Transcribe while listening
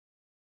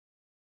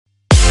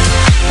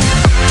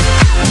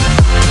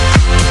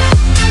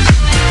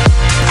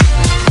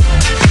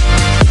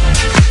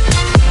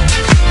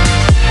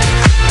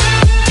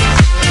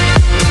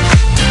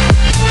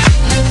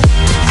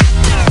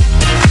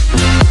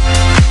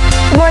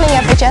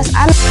FHS.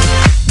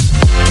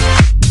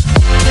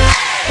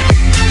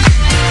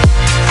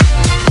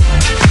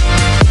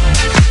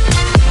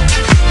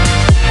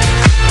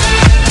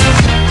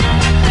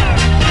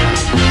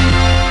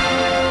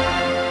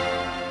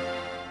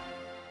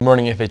 Good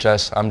morning,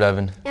 FHS. I'm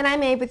Devin. And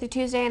I'm Abe with your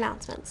Tuesday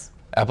announcements.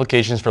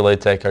 Applications for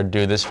LaTeX are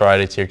due this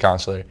Friday to your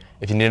counselor.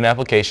 If you need an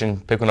application,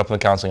 pick one up in the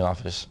counseling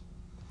office.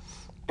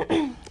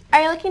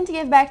 Are you looking to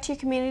give back to your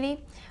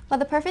community? Well,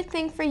 the perfect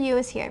thing for you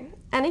is here.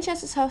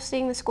 NHS is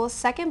hosting the school's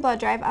second blood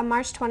drive on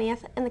March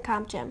 20th in the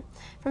Comp Gym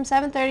from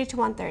 7:30 to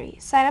 1:30.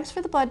 Sign-ups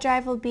for the blood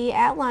drive will be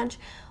at lunch,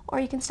 or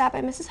you can stop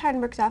at Mrs.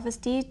 Hardenberg's office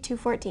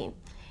D214.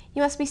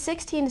 You must be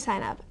 16 to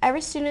sign up.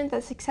 Every student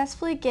that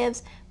successfully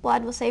gives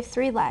blood will save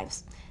 3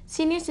 lives.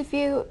 Seniors, if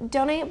you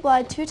donate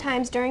blood 2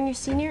 times during your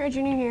senior or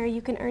junior year,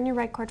 you can earn your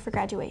red cord for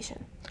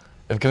graduation.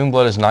 If giving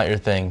blood is not your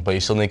thing, but you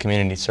still need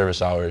community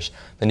service hours,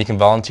 then you can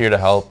volunteer to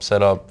help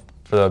set up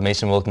for the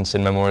Mason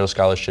Wilkinson Memorial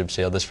Scholarship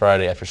Sale this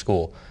Friday after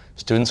school.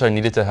 Students are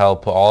needed to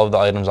help put all of the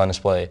items on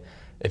display.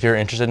 If you're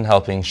interested in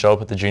helping, show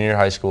up at the junior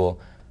high school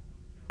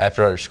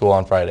after school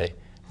on Friday.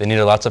 They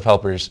need lots of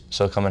helpers,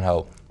 so come and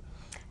help.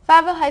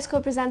 Fayetteville High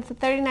School presents the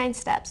 39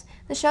 Steps.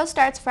 The show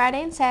starts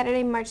Friday and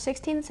Saturday, March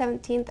 16th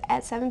and 17th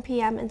at 7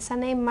 p.m. and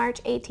Sunday,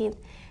 March 18th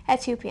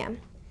at 2 p.m.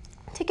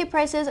 Ticket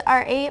prices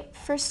are $8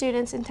 for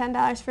students and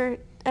 $10 for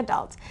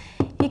adults.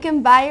 You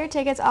can buy your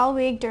tickets all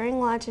week during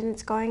lunch, and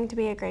it's going to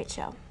be a great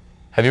show.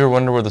 Have you ever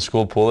wondered where the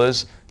school pool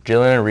is?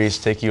 Jalen and Reese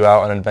take you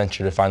out on an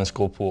adventure to find the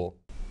school pool.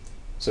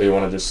 So you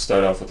want to just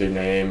start off with your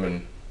name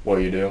and what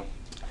you do?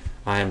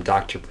 I am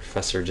Dr.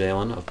 Professor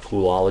Jalen of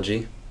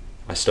Poolology.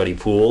 I study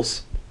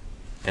pools,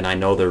 and I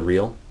know they're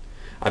real.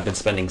 I've been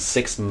spending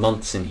 6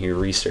 months in here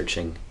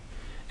researching,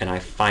 and I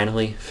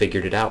finally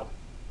figured it out.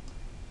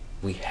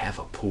 We have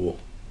a pool.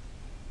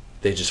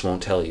 They just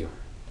won't tell you.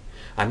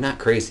 I'm not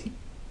crazy.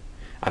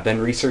 I've been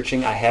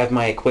researching. I have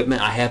my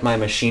equipment. I have my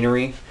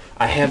machinery.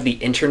 I have the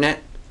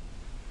internet.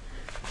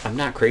 I'm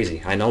not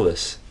crazy. I know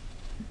this.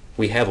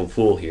 We have a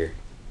pool here.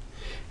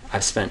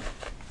 I've spent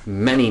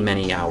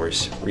many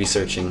hours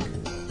researching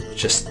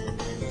just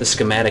the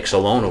schematics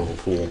alone of a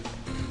pool.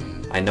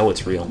 I know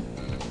it's real.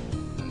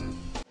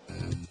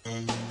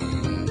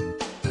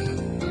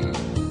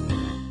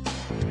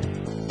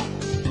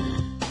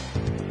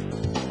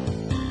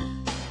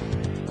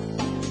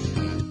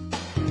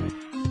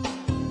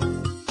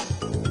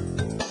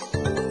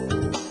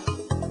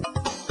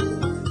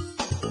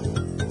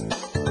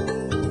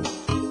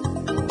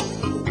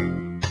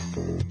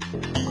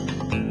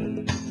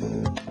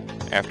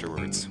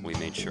 Afterwards, we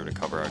made sure to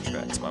cover our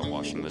tracks by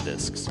washing the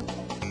discs.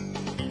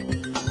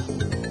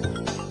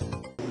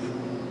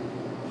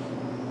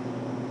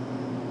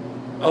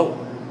 Oh,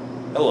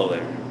 hello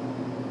there.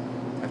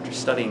 After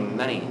studying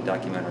many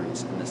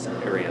documentaries in this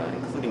area,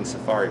 including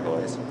Safari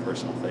Boys, a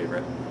personal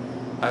favorite,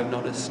 I've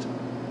noticed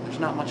there's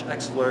not much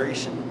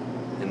exploration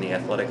in the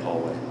athletic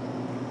hallway.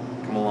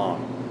 Come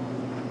along.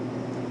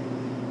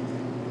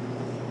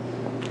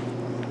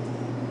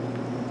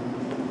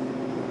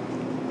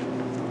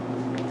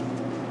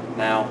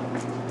 Now,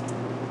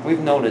 we've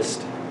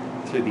noticed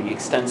through the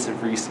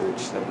extensive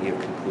research that we have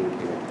concluded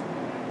here,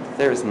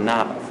 there is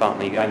not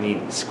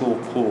a school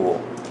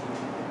pool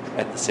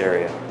at this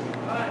area,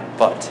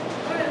 but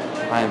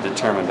I am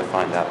determined to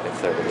find out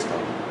if there is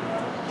one.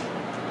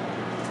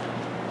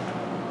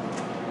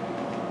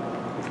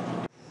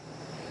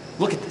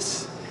 Look at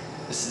this.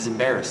 This is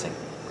embarrassing.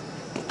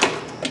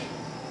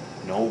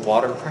 No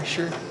water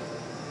pressure?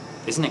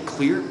 Isn't it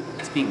clear?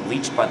 It's being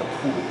leached by the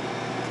pool.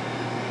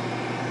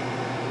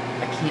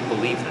 I can't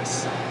believe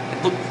this.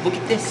 And look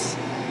at this.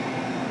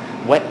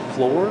 Wet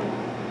floor?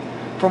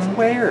 From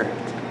where?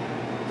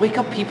 Wake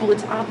up, people,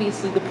 it's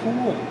obviously the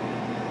pool.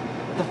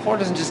 The floor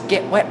doesn't just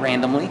get wet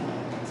randomly.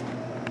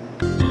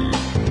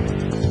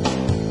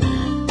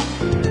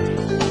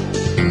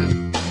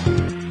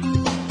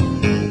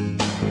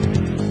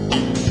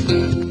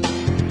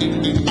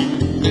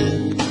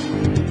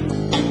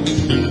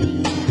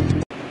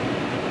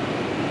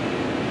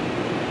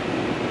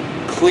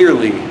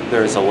 Clearly,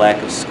 there is a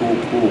lack of school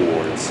pool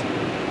awards.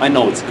 I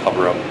know it's a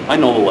cover-up. I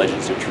know the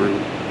legends are true.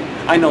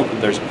 I know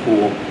that there's a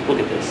pool. Look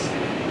at this.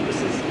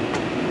 This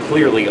is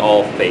clearly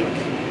all fake.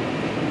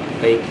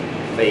 Fake,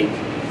 fake,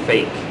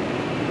 fake.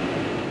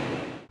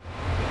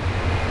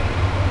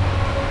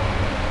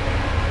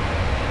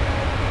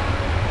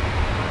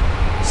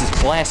 This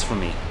is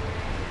blasphemy.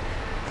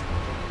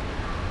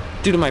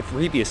 Due to my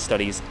previous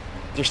studies,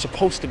 there's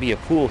supposed to be a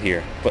pool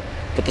here, but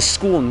the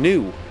school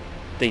knew.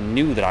 They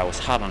knew that I was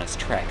hot on its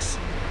tracks,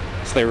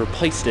 so they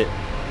replaced it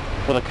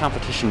with a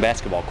competition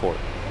basketball court.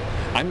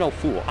 I'm no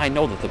fool. I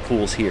know that the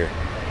pool's here.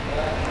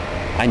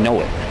 I know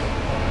it.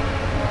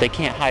 They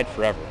can't hide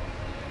forever.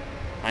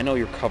 I know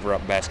your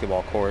cover-up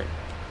basketball court.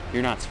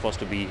 You're not supposed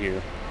to be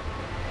here.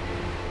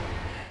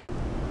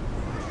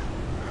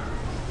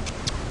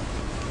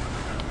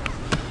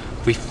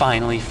 We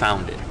finally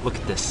found it. Look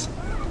at this.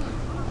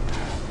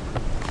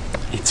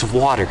 It's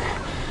water.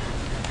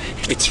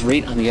 It's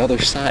right on the other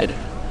side.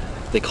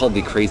 They called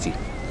me crazy.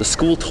 The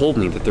school told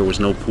me that there was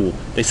no pool.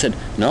 They said,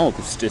 no,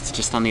 it's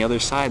just on the other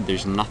side.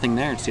 There's nothing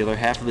there. It's the other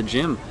half of the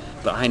gym.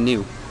 But I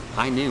knew.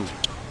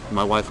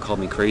 My wife called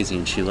me crazy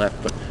and she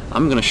left, but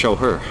I'm gonna show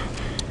her.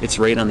 It's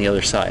right on the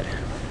other side.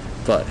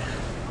 But,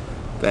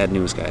 bad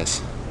news,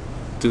 guys.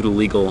 Due to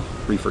legal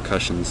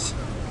repercussions,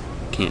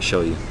 can't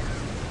show you.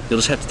 You'll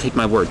just have to take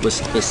my word.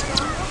 Listen.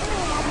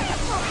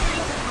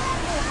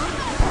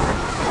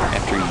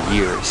 After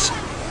years.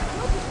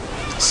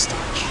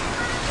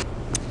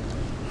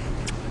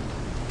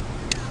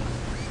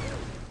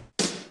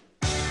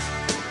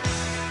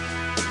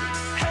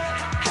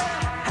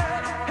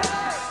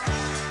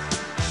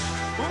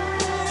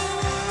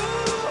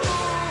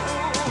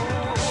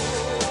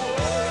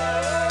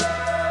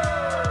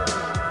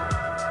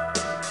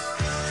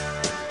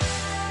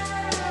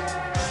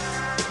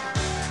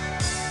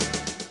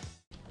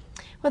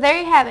 Well, there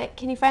you have it.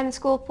 Can you find the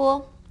school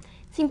pool?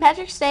 St.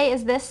 Patrick's Day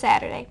is this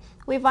Saturday.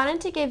 We've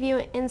wanted to give you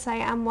an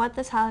insight on what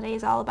this holiday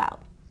is all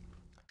about.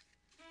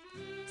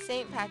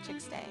 St.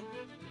 Patrick's Day.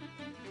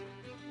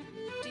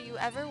 Do you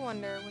ever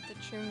wonder what the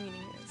true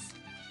meaning is?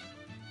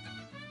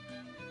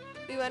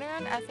 We went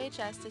around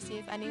FHS to see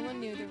if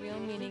anyone knew the real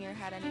meaning or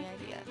had any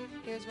idea.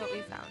 Here's what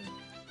we found.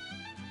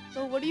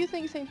 So what do you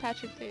think St.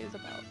 Patrick's Day is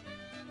about?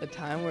 The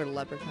time where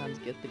leprechauns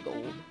get the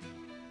gold.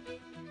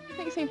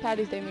 What do you think St.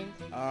 Patty's Day means?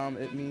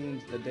 It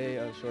means the day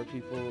of short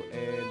people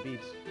and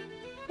beads.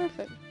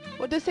 Perfect.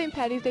 What does St.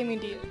 Patty's Day mean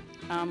to you?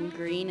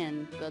 Green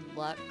and good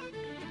luck.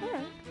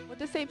 Alright. What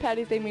does St.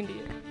 Patty's Day mean to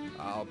you?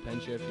 I'll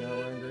pinch you if you're not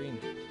wearing green.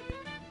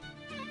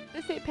 What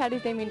does St.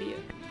 Patty's Day mean to you?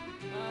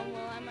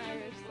 Well, I'm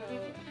Irish, so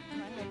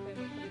my husband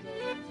is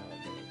always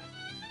celebrated.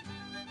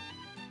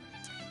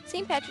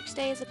 St. Patrick's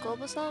Day is a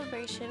global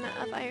celebration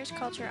of Irish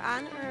culture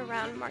on or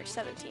around March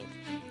 17th.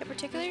 It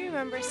particularly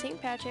remembers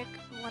St. Patrick,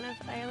 one of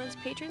Ireland's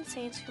patron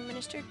saints who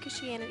ministered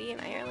Christianity in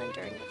Ireland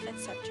during the 5th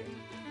century.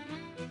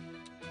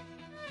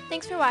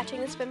 Thanks for watching.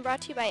 This has been brought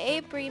to you by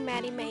Abe, Bree,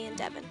 Maddie, May, and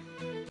Devin.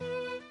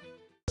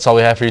 That's all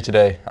we have for you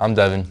today. I'm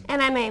Devin.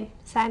 And I'm Abe,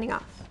 signing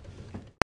off.